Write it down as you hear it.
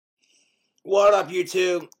What up,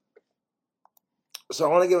 YouTube? So I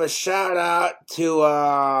want to give a shout out to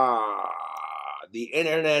the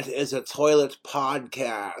Internet is a Toilet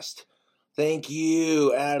podcast. Thank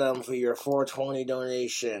you, Adam, for your $4.20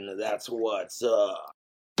 donation. That's what's up.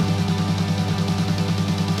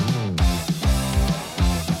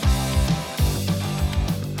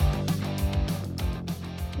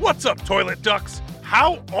 What's up, Toilet Ducks?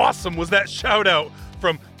 How awesome was that shout out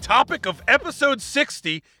from topic of episode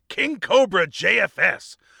 60, King Cobra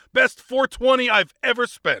JFS? Best 420 I've ever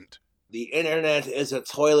spent. The Internet is a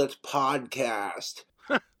Toilet podcast.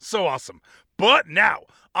 So awesome. But now,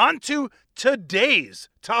 on to today's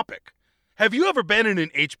topic. Have you ever been in an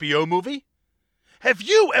HBO movie? Have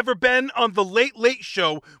you ever been on The Late Late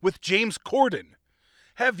Show with James Corden?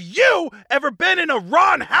 Have you ever been in a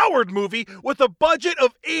Ron Howard movie with a budget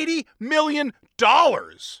of $80 million?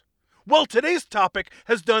 Well, today's topic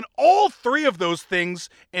has done all three of those things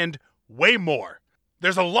and way more.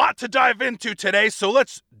 There's a lot to dive into today, so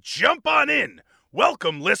let's jump on in.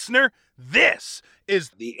 Welcome, listener. This is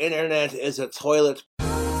The Internet is a Toilet.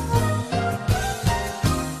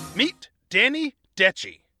 Meet Danny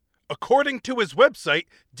Dechi. According to his website,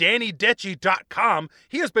 DannyDechi.com,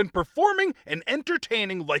 he has been performing and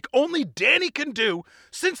entertaining like only Danny can do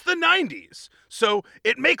since the 90s. So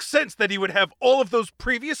it makes sense that he would have all of those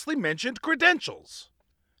previously mentioned credentials.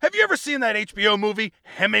 Have you ever seen that HBO movie,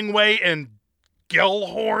 Hemingway and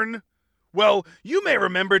Gellhorn? Well, you may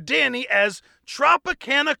remember Danny as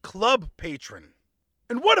Tropicana Club patron.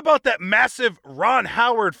 And what about that massive Ron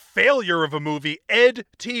Howard failure of a movie, Ed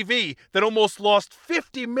TV, that almost lost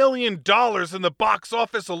 $50 million in the box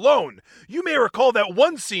office alone? You may recall that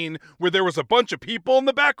one scene where there was a bunch of people in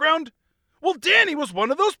the background. Well, Danny was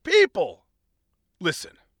one of those people.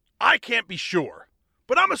 Listen, I can't be sure,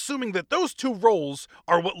 but I'm assuming that those two roles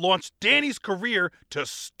are what launched Danny's career to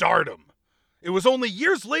stardom. It was only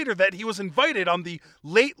years later that he was invited on The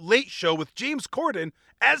Late Late Show with James Corden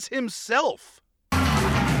as himself.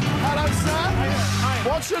 Hello, sir. Hi.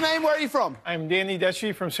 What's your name? Where are you from? I'm Danny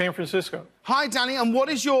Dechi from San Francisco. Hi, Danny, and what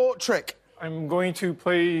is your trick? I'm going to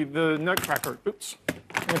play the Nutcracker. Oops.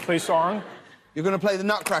 I'm going to play song. You're going to play the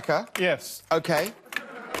Nutcracker? Yes. Okay.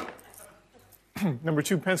 Number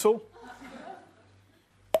 2 pencil.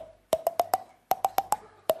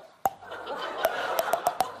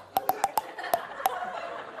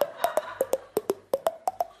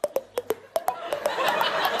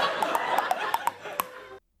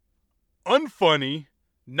 Unfunny,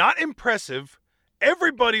 not impressive.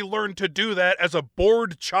 Everybody learned to do that as a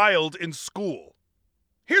bored child in school.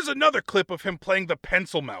 Here's another clip of him playing the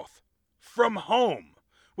pencil mouth from home,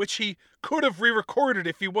 which he could have re-recorded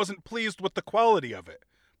if he wasn't pleased with the quality of it.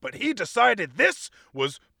 But he decided this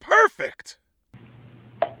was perfect.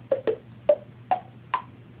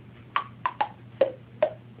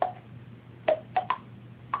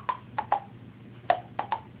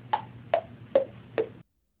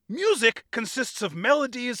 Music consists of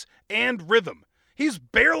melodies and rhythm. He's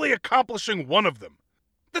barely accomplishing one of them.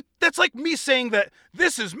 That's like me saying that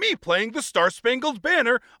this is me playing the Star-Spangled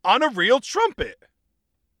Banner on a real trumpet.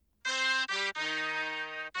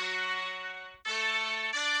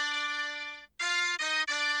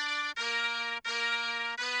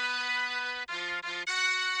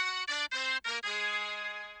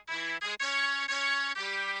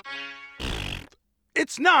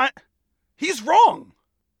 It's not. He's wrong.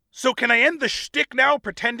 So can I end the shtick now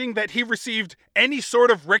pretending that he received any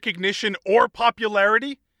sort of recognition or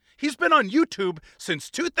popularity? He's been on YouTube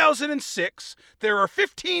since 2006. There are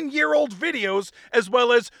 15-year-old videos as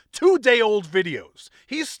well as 2-day-old videos.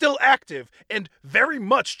 He's still active and very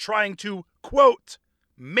much trying to, quote,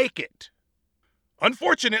 make it.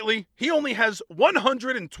 Unfortunately, he only has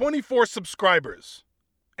 124 subscribers.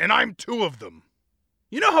 And I'm 2 of them.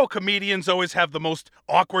 You know how comedians always have the most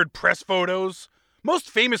awkward press photos?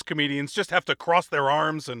 Most famous comedians just have to cross their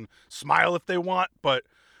arms and smile if they want, but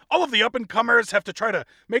all of the up-and-comers have to try to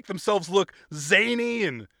make themselves look zany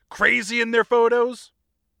and crazy in their photos.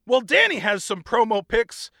 Well, Danny has some promo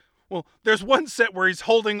pics. Well, there's one set where he's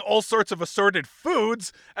holding all sorts of assorted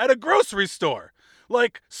foods at a grocery store,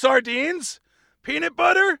 like sardines, peanut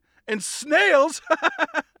butter, and snails.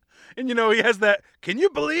 And you know, he has that, "Can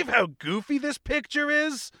you believe how goofy this picture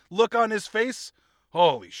is?" look on his face.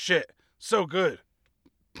 Holy shit, so good.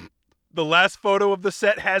 The last photo of the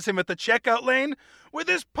set has him at the checkout lane with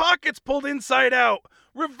his pockets pulled inside out,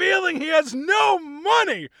 revealing he has no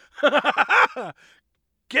money.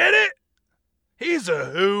 Get it? He's a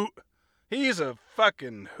hoot. He's a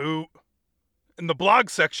fucking hoot. And the blog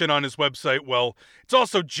section on his website, well, it's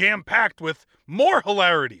also jam-packed with more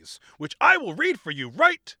hilarities, which I will read for you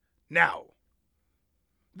right Now,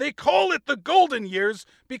 they call it the golden years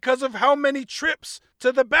because of how many trips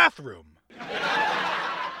to the bathroom.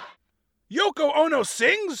 Yoko Ono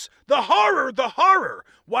sings, "The horror, the horror."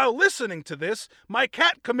 While listening to this, my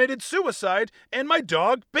cat committed suicide and my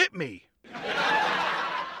dog bit me.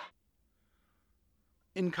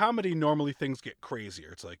 In comedy, normally things get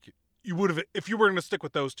crazier. It's like, you would have, if you were going to stick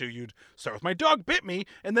with those two, you'd start with my dog bit me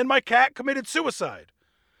and then my cat committed suicide.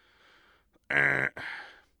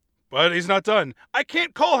 But he's not done. I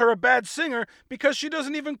can't call her a bad singer because she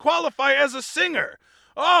doesn't even qualify as a singer.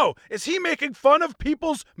 Oh, is he making fun of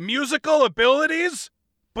people's musical abilities?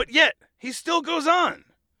 But yet, he still goes on.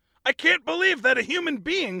 I can't believe that a human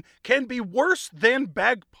being can be worse than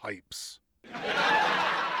bagpipes.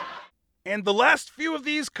 And the last few of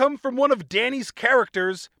these come from one of Danny's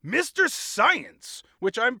characters, Mr. Science,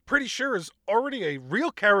 which I'm pretty sure is already a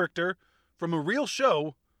real character from a real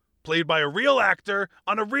show, played by a real actor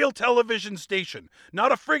on a real television station.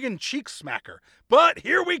 Not a friggin' cheek smacker. But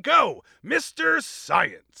here we go, Mr.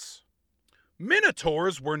 Science.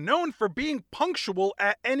 Minotaurs were known for being punctual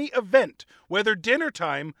at any event, whether dinner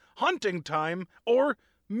time, hunting time, or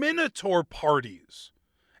Minotaur parties.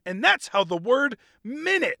 And that's how the word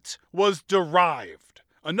minute was derived.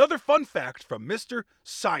 Another fun fact from Mr.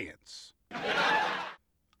 Science.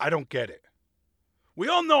 I don't get it. We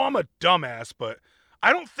all know I'm a dumbass, but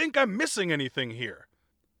I don't think I'm missing anything here.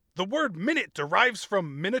 The word minute derives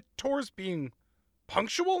from minotaurs being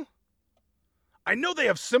punctual? I know they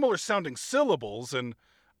have similar sounding syllables, and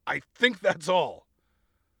I think that's all.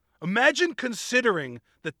 Imagine considering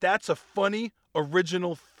that that's a funny,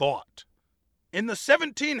 original thought. In the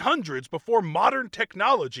 1700s, before modern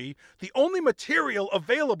technology, the only material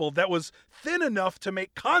available that was thin enough to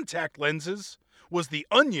make contact lenses was the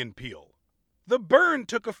onion peel. The burn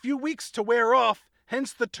took a few weeks to wear off,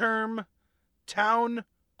 hence the term town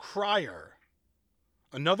crier.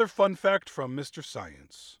 Another fun fact from Mr.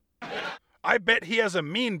 Science. I bet he has a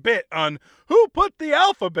mean bit on who put the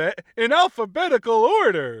alphabet in alphabetical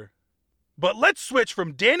order. But let's switch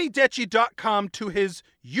from DannyDechi.com to his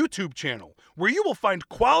YouTube channel, where you will find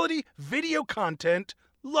quality video content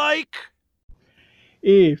like...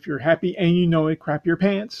 If you're happy and you know it, crap your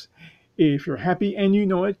pants. If you're happy and you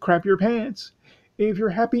know it, crap your pants. If you're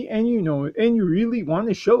happy and you know it, and you really want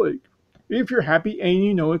to show it. If you're happy and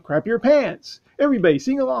you know it, crap your pants. Everybody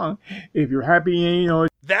sing along. If you're happy and you know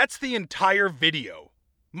it. That's the entire video.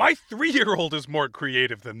 My 3-year-old is more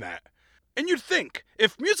creative than that. And you'd think,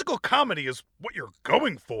 if musical comedy is what you're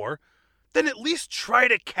going for, then at least try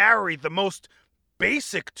to carry the most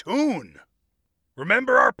basic tune.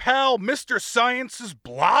 Remember our pal Mr. Science's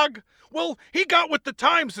blog? Well, he got with the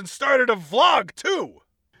times and started a vlog too.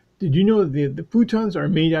 Did you know that the futons are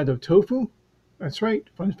made out of tofu? That's right,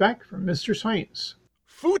 fun fact from Mr. Science.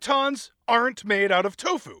 Futons aren't made out of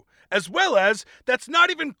tofu, as well as that's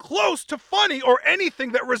not even close to funny or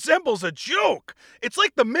anything that resembles a joke. It's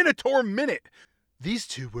like the Minotaur Minute. These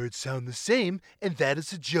two words sound the same, and that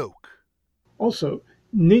is a joke. Also,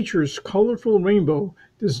 nature's colorful rainbow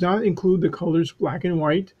does not include the colors black and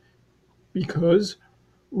white because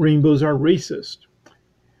rainbows are racist.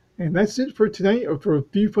 And that's it for tonight, for a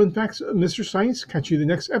few fun facts of Mr. Science. Catch you in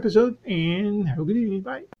the next episode, and have a good evening.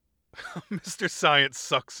 Bye. Mr. Science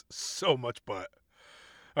sucks so much butt.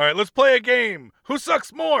 All right, let's play a game. Who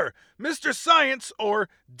sucks more, Mr. Science or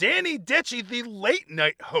Danny Dechi, the late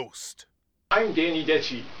night host? I'm Danny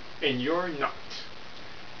Dechi, and you're not.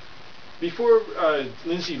 Before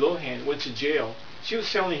Lindsay Lohan went to jail, she was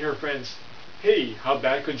telling her friends, "Hey, how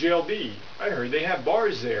bad could jail be? I heard they have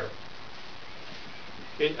bars there."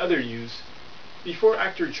 In other news, before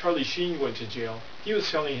actor Charlie Sheen went to jail, he was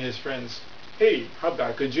telling his friends, "Hey, how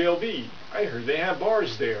bad could jail be? I heard they have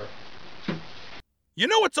bars there." You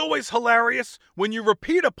know what's always hilarious? When you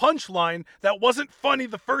repeat a punchline that wasn't funny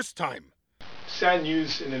the first time. Sad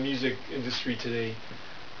news in the music industry today.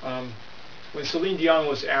 When Celine Dion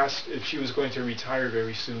was asked if she was going to retire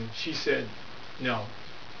very soon, she said no.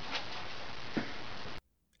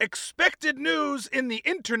 Expected news in the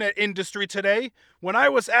internet industry today. When I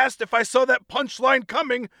was asked if I saw that punchline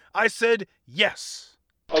coming, I said yes.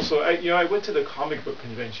 Also, I went to the comic book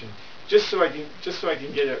convention just so I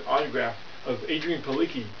can get an autograph of Adrienne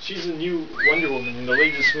Palicki. She's the new Wonder Woman in the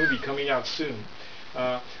latest movie coming out soon.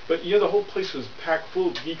 But the whole place was packed full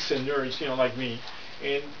of geeks and nerds, like me.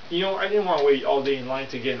 And I didn't want to wait all day in line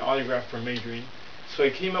to get an autograph from Adrienne, so I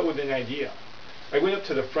came up with an idea. I went up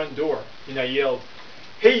to the front door and I yelled,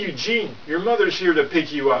 "Hey Eugene, your mother's here to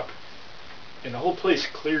pick you up." And the whole place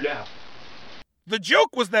cleared out. The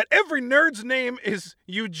joke was that every nerd's name is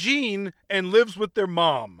Eugene and lives with their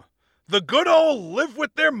mom. The good old live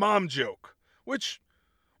with their mom joke. Which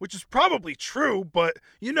is probably true, but,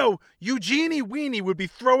 Eugenie Weenie would be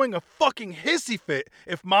throwing a fucking hissy fit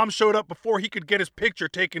if mom showed up before he could get his picture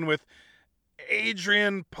taken with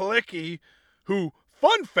Adrian Palicki, who,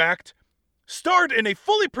 fun fact, starred in a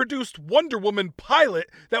fully produced Wonder Woman pilot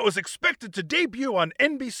that was expected to debut on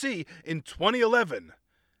NBC in 2011.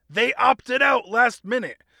 They opted out last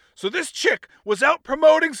minute. So this chick was out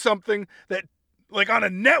promoting something that, on a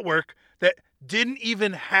network, that didn't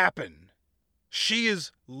even happen. She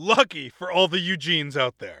is lucky for all the Eugenes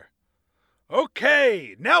out there.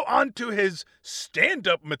 Okay, now on to his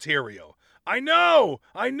stand-up material. I know,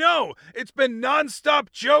 it's been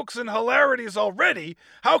non-stop jokes and hilarities already.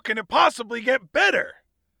 How can it possibly get better?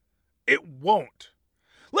 It won't.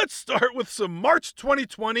 Let's start with some March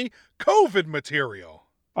 2020 COVID material.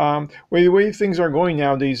 The way things are going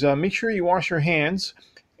nowadays, make sure you wash your hands.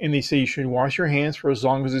 And they say you should wash your hands for as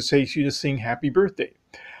long as it takes you to sing happy birthday.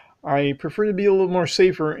 I prefer to be a little more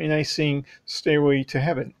safer, and I sing Stairway to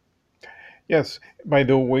Heaven. Yes, by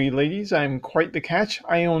the way, ladies, I'm quite the catch.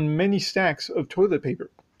 I own many stacks of toilet paper.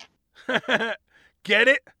 Get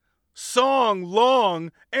it? Song,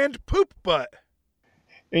 long, and poop butt.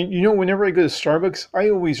 And whenever I go to Starbucks, I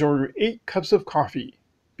always order 8 cups of coffee,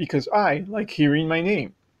 because I like hearing my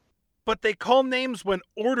name. But they call names when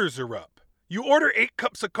orders are up. You order 8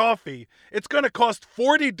 cups of coffee, it's going to cost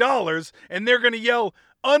 $40, and they're going to yell,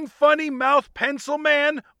 "Unfunny mouth pencil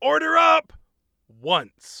man, order up!"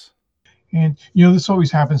 once. And, this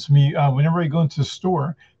always happens to me. Whenever I go into the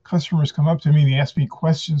store, customers come up to me and they ask me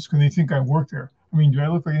questions because they think I work there. I mean, do I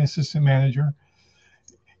look like an assistant manager?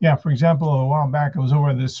 Yeah, for example, a while back, I was over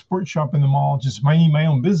at this sports shop in the mall, just minding my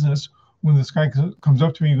own business, when this guy comes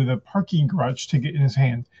up to me with a parking garage ticket in his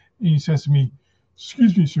hand. And he says to me,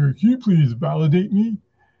 "Excuse me, sir, can you please validate me?"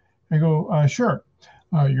 I go, "Sure.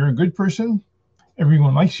 You're a good person.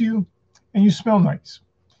 Everyone likes you. And you smell nice."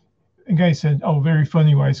 The guy said, "Oh, very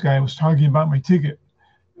funny, wise guy. I was talking about my ticket."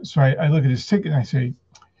 So I look at his ticket and I say,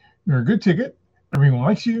 "You're a good ticket. Everyone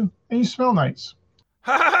likes you. And you smell nice."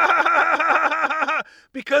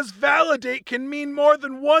 Because validate can mean more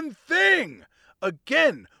than one thing.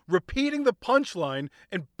 Again, repeating the punchline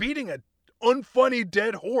and beating an unfunny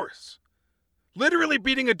dead horse. Literally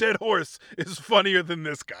beating a dead horse is funnier than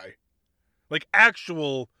this guy. Like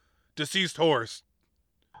actual deceased horse.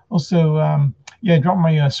 Also, I dropped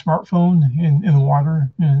my smartphone in the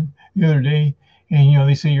water the other day. And,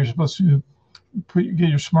 they say you're supposed to get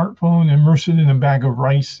your smartphone, immerse it in a bag of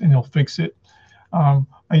rice, and it'll fix it.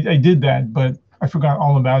 I did that, but I forgot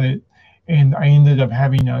all about it. And I ended up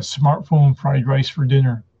having a smartphone fried rice for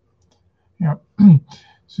dinner. Yeah.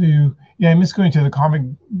 So, I miss going to the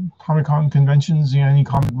Comic-Con conventions. Any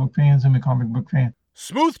comic book fans? I'm a comic book fan.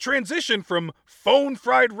 Smooth transition from phone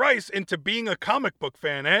fried rice into being a comic book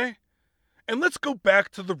fan, eh? And let's go back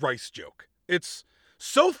to the rice joke. It's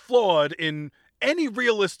so flawed in any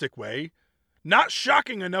realistic way, not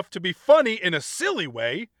shocking enough to be funny in a silly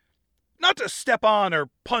way. Not to step on or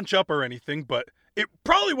punch up or anything, but it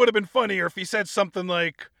probably would have been funnier if he said something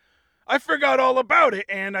like, "I forgot all about it,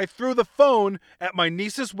 and I threw the phone at my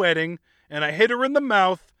niece's wedding, and I hit her in the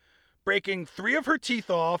mouth, breaking 3 of her teeth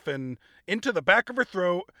off and into the back of her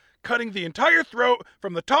throat, cutting the entire throat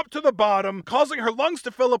from the top to the bottom, causing her lungs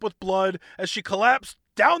to fill up with blood as she collapsed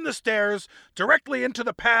down the stairs directly into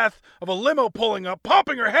the path of a limo pulling up,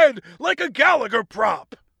 popping her head like a Gallagher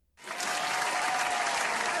prop."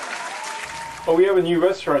 Oh, we have a new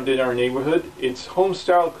restaurant in our neighborhood. It's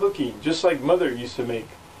home-style cooking, just like Mother used to make.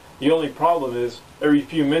 The only problem is, every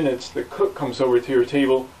few minutes, the cook comes over to your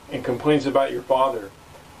table and complains about your father.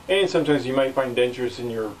 And sometimes you might find dentures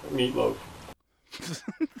in your meatloaf.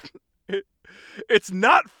 It's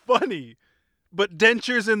not funny, but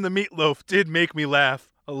dentures in the meatloaf did make me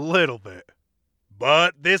laugh a little bit.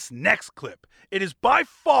 But this next clip, it is by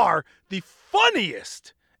far the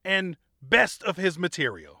funniest and best of his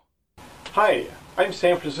material. Hi, I'm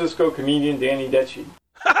San Francisco comedian Danny Dechi.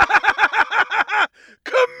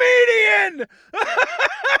 Comedian!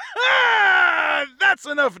 That's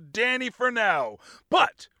enough Danny for now.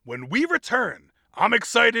 But when we return, I'm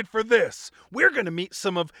excited for this. We're going to meet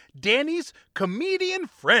some of Danny's comedian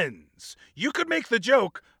friends. You could make the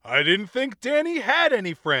joke, "I didn't think Danny had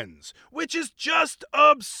any friends," which is just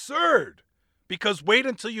absurd. Because wait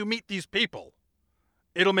until you meet these people.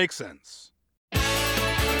 It'll make sense.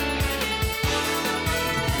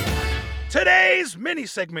 Today's mini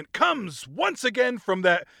segment comes once again from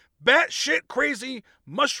that batshit crazy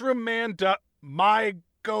mushroom man. My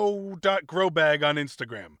psycho.growbag on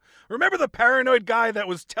Instagram. Remember the paranoid guy that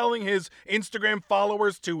was telling his Instagram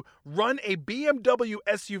followers to run a BMW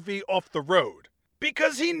SUV off the road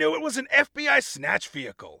because he knew it was an FBI snatch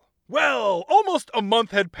vehicle? Well, almost a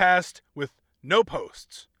month had passed with no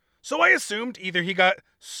posts. So I assumed either he got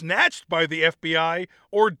snatched by the FBI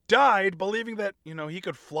or died believing that, he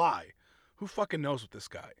could fly. Who fucking knows with this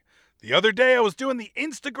guy? The other day I was doing the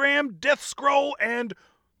Instagram death scroll and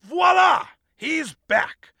voila! He's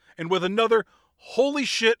back, and with another holy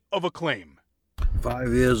shit of a claim.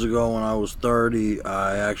 5 years ago when I was 30,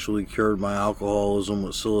 I actually cured my alcoholism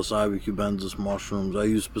with psilocybe cubensis mushrooms. I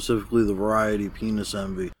used specifically the variety Penis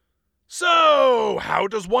Envy. So, how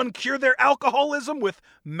does one cure their alcoholism with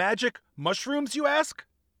magic mushrooms, you ask?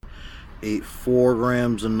 Ate 4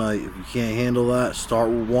 grams a night. If you can't handle that, start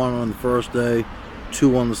with 1 on the first day,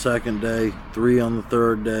 2 on the second day, 3 on the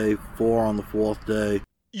third day, 4 on the fourth day.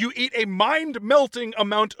 You eat a mind-melting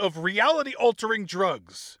amount of reality-altering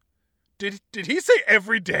drugs. Did he say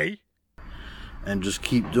every day? And just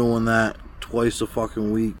keep doing that twice a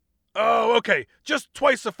fucking week. Oh, okay. Just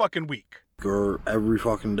twice a fucking week. Or every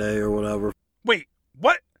fucking day or whatever. Wait,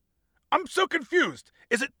 what? I'm so confused.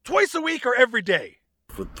 Is it twice a week or every day?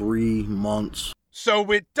 For 3 months. So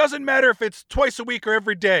it doesn't matter if it's twice a week or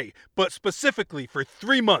every day, but specifically for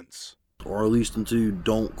 3 months. Or at least until you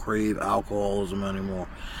don't crave alcoholism anymore.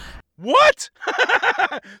 What?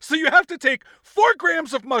 So you have to take 4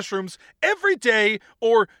 grams of mushrooms every day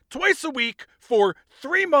or twice a week for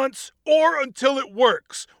 3 months or until it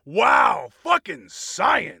works. Wow, fucking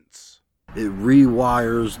science. It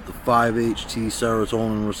rewires the 5-HT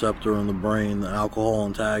serotonin receptor in the brain, the alcohol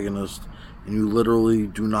antagonist, and you literally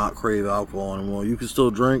do not crave alcohol anymore. You can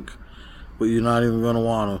still drink, but you're not even going to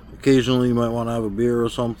want to. Occasionally you might want to have a beer or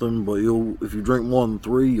something, but if you drink more than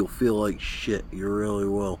 3, you'll feel like shit. You really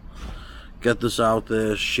will. Get this out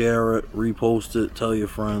there, share it, repost it, tell your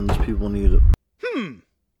friends. People need it.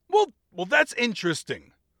 Well, that's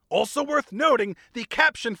interesting. Also worth noting, the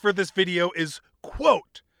caption for this video is,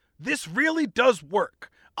 quote, "This really does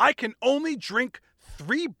work. I can only drink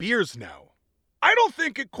 3 beers now." I don't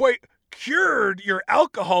think it quite cured your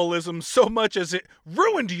alcoholism so much as it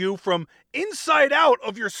ruined you from inside out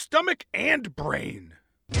of your stomach and brain.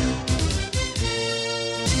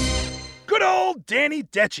 Good old Danny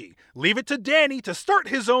Dechi. Leave it to Danny to start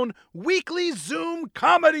his own weekly Zoom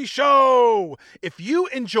comedy show. If you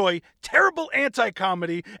enjoy terrible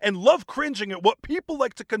anti-comedy and love cringing at what people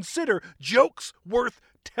like to consider jokes worth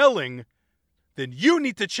telling, then you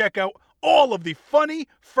need to check out all of the funny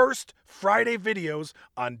First Friday videos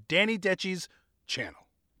on Danny Dechi's channel.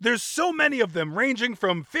 There's so many of them, ranging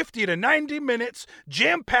from 50 to 90 minutes,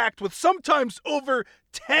 jam-packed with sometimes over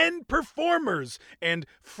 10 performers and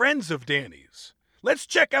friends of Danny's. Let's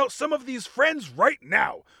check out some of these friends right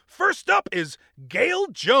now. First up is Gail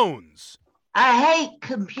Jones. I hate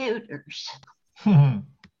computers.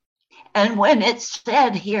 And when it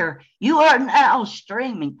said here, "You are now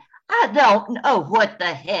streaming," I don't know what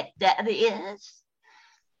the heck that is.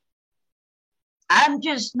 I'm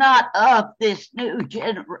just not of this new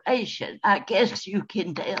generation. I guess you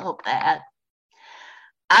can tell that.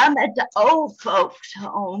 I'm at the old folks'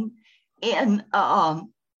 home in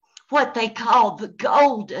what they call the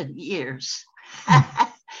golden years.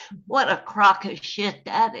 What a crock of shit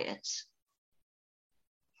that is.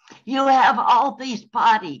 You have all these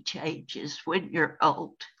body changes when you're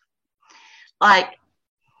old. Like,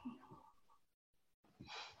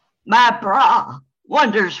 my bra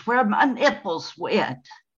wonders where my nipples went.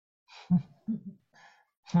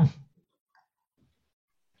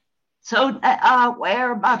 So now I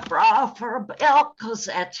wear my bra for a belt because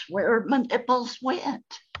that's where my nipples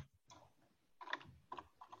went.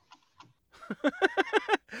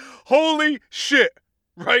 Holy shit,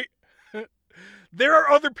 right? There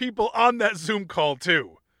are other people on that Zoom call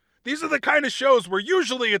too. These are the kind of shows where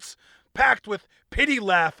usually it's packed with pity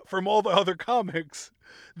laugh from all the other comics.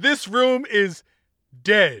 This room is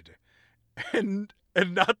dead. And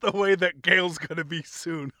not the way that Gail's gonna be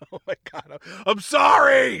soon. Oh my God, I'm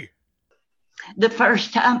sorry! The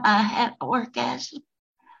first time I had orgasm,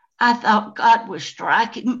 I thought God was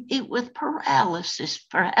striking me with paralysis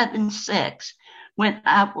for having sex when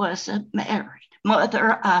I wasn't married.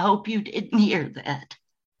 Mother, I hope you didn't hear that.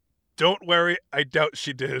 Don't worry, I doubt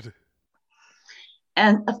she did.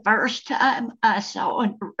 And the first time I saw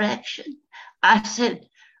an erection, I said,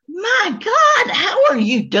 "My God, how are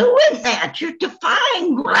you doing that? You're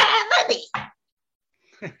defying gravity."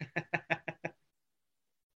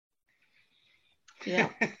 Yeah.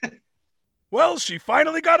 Well, she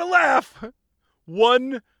finally got a laugh.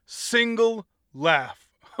 One single laugh.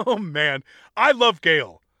 Oh man, I love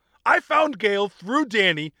Gail. I found Gail through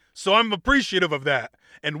Danny, so I'm appreciative of that.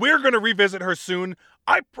 And we're going to revisit her soon,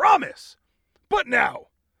 I promise. But now,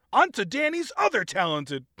 on to Danny's other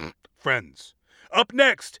talented friends. Up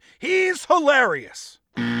next, he's hilarious.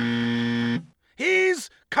 He's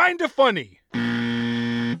kinda funny.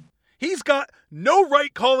 He's got no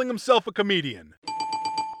right calling himself a comedian.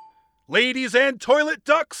 Ladies and toilet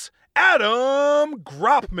ducks, Adam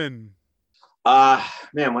Gropman.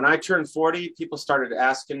 Man, when I turned 40, people started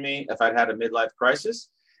asking me if I'd had a midlife crisis.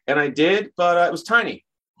 And I did, but it was tiny,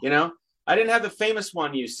 you know? I didn't have the famous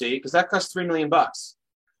one you see, because that cost $3 million.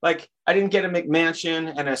 Like, I didn't get a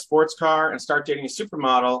McMansion and a sports car and start dating a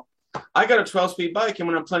supermodel. I got a 12-speed bike and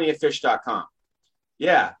went on plentyoffish.com.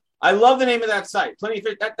 Yeah, I love the name of that site. Plenty of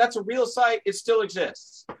Fish, that's a real site. It still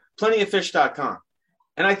exists. Plentyoffish.com.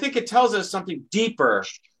 And I think it tells us something deeper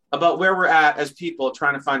about where we're at as people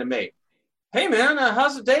trying to find a mate. Hey, man,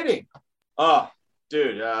 how's it dating? Oh,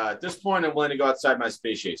 dude, at this point, I'm willing to go outside my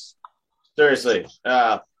species. Seriously,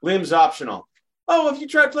 limbs optional. Oh, have you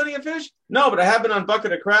tried Plenty of Fish? No, but I have been on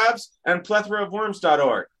Bucket of Crabs and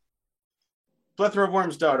plethoraofworms.org.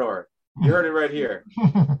 Plethoraofworms.org. You heard it right here.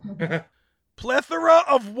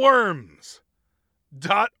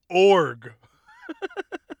 Plethoraofworms.org.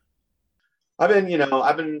 I've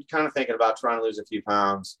been kind of thinking about trying to lose a few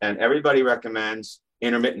pounds, and everybody recommends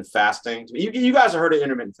intermittent fasting. You guys have heard of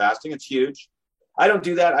intermittent fasting. It's huge. I don't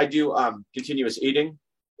do that. I do continuous eating.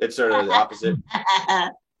 It's sort of the opposite.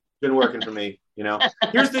 Been working for me, you know.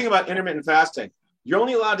 Here's the thing about intermittent fasting. You're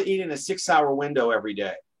only allowed to eat in a 6-hour window every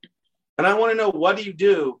day. And I want to know, what do you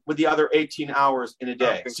do with the other 18 hours in a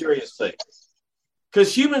day? Seriously.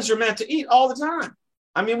 Because humans are meant to eat all the time.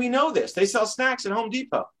 I mean, we know this. They sell snacks at Home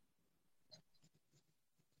Depot.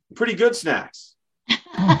 Pretty good snacks.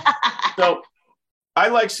 So I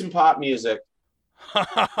like some pop music.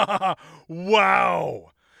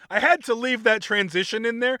 Wow. I had to leave that transition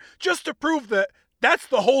in there just to prove that that's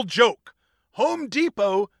the whole joke. Home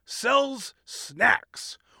Depot sells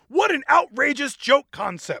snacks. What an outrageous joke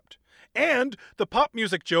concept. And the pop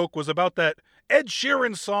music joke was about that Ed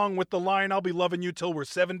Sheeran song with the line, "I'll be loving you till we're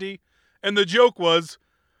 70. And the joke was,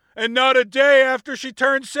 and not a day after she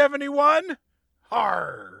turned 71?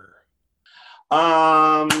 Har.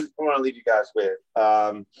 I want to leave you guys with,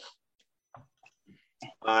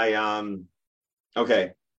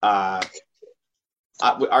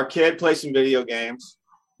 our kid plays some video games,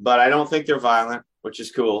 but I don't think they're violent, which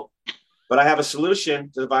is cool. But I have a solution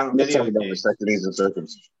to the violent video games.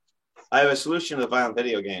 I have a solution to the violent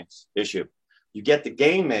video games issue. You get the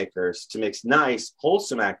game makers to mix nice,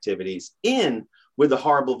 wholesome activities in with the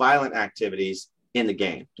horrible, violent activities in the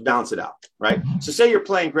game to balance it out, right? So say you're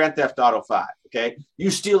playing Grand Theft Auto 5, okay? You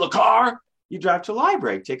steal a car, you drive to a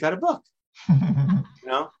library, take out a book. You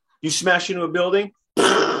know, you smash into a building,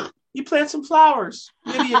 you plant some flowers,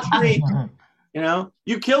 maybe a tree. You know,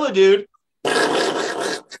 you kill a dude,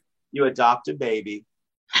 you adopt a baby.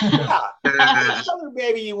 Yeah, what other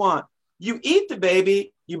baby you want? You eat the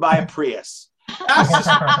baby, you buy a Prius. That's just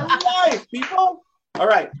life, people. All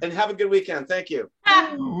right, and have a good weekend. Thank you.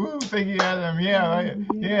 Ooh, thank you, Adam.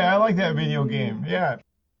 I like that video game. Yeah.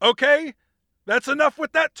 Okay, that's enough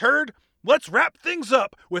with that turd. Let's wrap things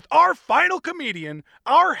up with our final comedian,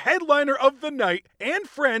 our headliner of the night and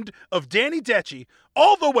friend of Danny Dechi,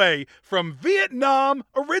 all the way from Vietnam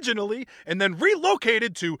originally and then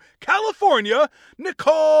relocated to California,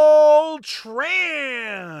 Nicole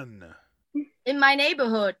Tran. In my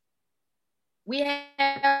neighborhood, we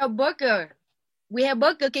have burger. We have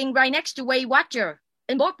Burger King right next to Weight Watcher.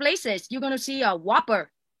 In both places, you're going to see a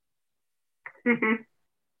Whopper.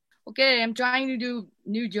 Okay, I'm trying to do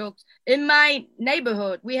new jokes. In my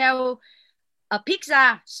neighborhood, we have a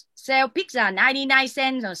pizza, sell pizza 99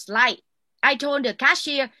 cents a slice. I told the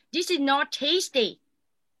cashier, this is not tasty.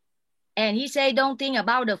 And he said, don't think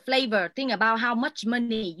about the flavor. Think about how much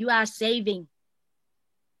money you are saving.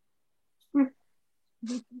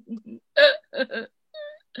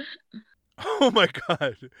 Oh my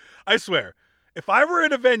God. I swear, if I were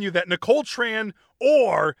at a venue that Nicole Tran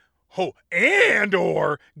or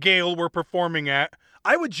Gail were performing at,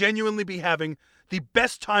 I would genuinely be having the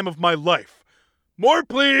best time of my life. More,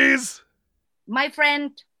 please. My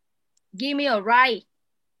friend give me a ride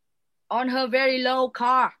on her very low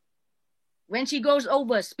car. When she goes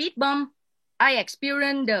over speed bump, I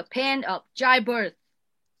experience the pain of childbirth.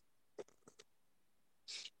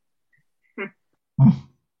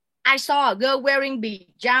 I saw a girl wearing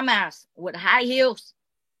pajamas with high heels.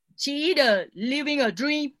 She either living a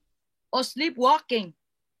dream or sleepwalking.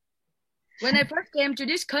 When I first came to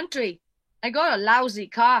this country, I got a lousy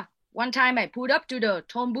car. One time I pulled up to the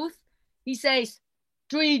tone booth. He says,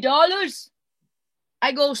 $3.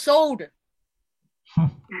 I go, sold.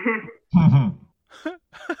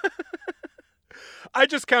 I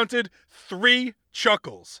just counted 3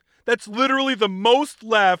 chuckles. That's literally the most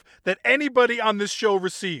laugh that anybody on this show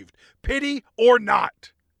received, pity or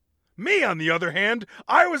not. Me, on the other hand,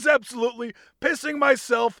 I was absolutely pissing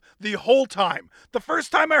myself the whole time. The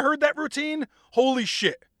first time I heard that routine, holy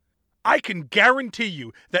shit. I can guarantee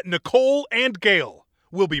you that Nicole and Gail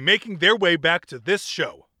will be making their way back to this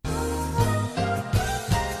show.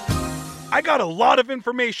 I got a lot of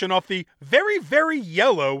information off the very, very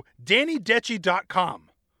yellow DannyDechi.com.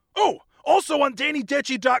 Oh, also on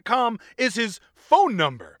DannyDechi.com is his phone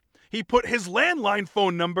number. He put his landline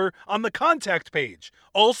phone number on the contact page,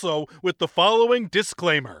 also with the following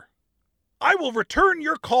disclaimer. I will return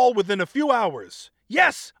your call within a few hours.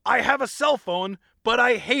 Yes, I have a cell phone, but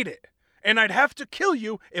I hate it, and I'd have to kill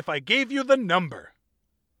you if I gave you the number.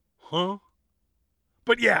 Huh?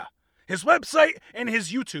 But yeah, his website and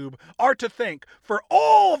his YouTube are to thank for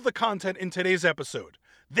all of the content in today's episode,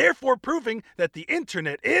 therefore proving that the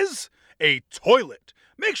internet is a toilet.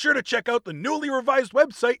 Make sure to check out the newly revised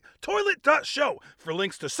website, toilet.show, for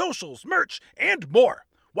links to socials, merch, and more.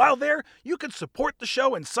 While there, you can support the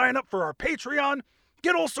show and sign up for our Patreon.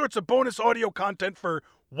 Get all sorts of bonus audio content for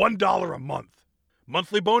 $1 a month.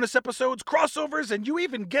 Monthly bonus episodes, crossovers, and you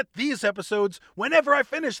even get these episodes whenever I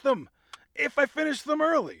finish them. If I finish them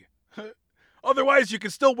early. Otherwise, you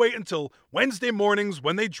can still wait until Wednesday mornings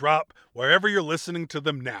when they drop, wherever you're listening to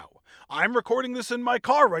them now. I'm recording this in my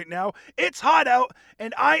car right now. It's hot out,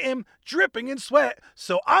 and I am dripping in sweat,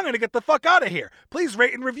 so I'm going to get the fuck out of here. Please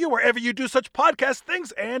rate and review wherever you do such podcast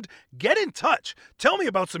things, and get in touch. Tell me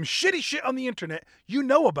about some shitty shit on the internet you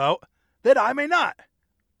know about that I may not.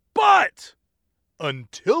 But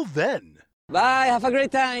until then. Bye, have a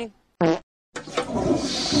great time.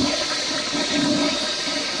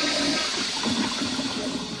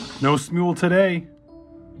 No Smule today.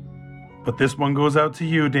 But this one goes out to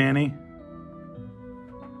you, Danny.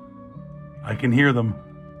 I can hear them.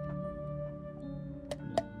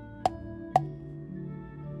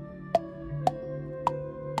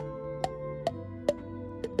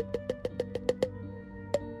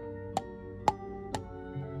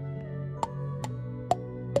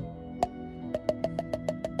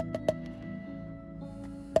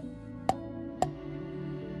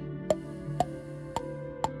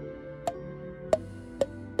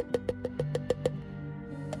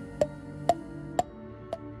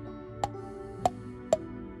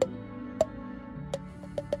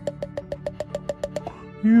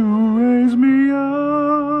 You raise me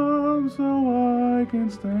up so I can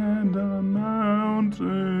stand on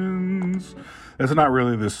mountains. That's not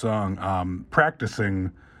really this song.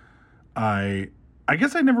 Practicing, I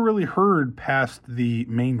guess I never really heard past the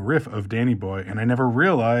main riff of Danny Boy, and I never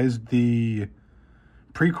realized the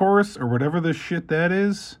pre-chorus or whatever the shit that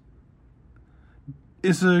is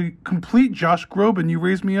a complete Josh Groban You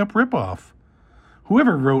Raise Me Up ripoff.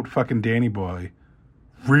 Whoever wrote fucking Danny Boy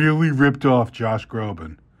really ripped off Josh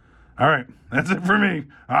Groban. All right, that's it for me.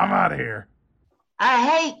 I'm out of here. I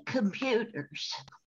hate computers.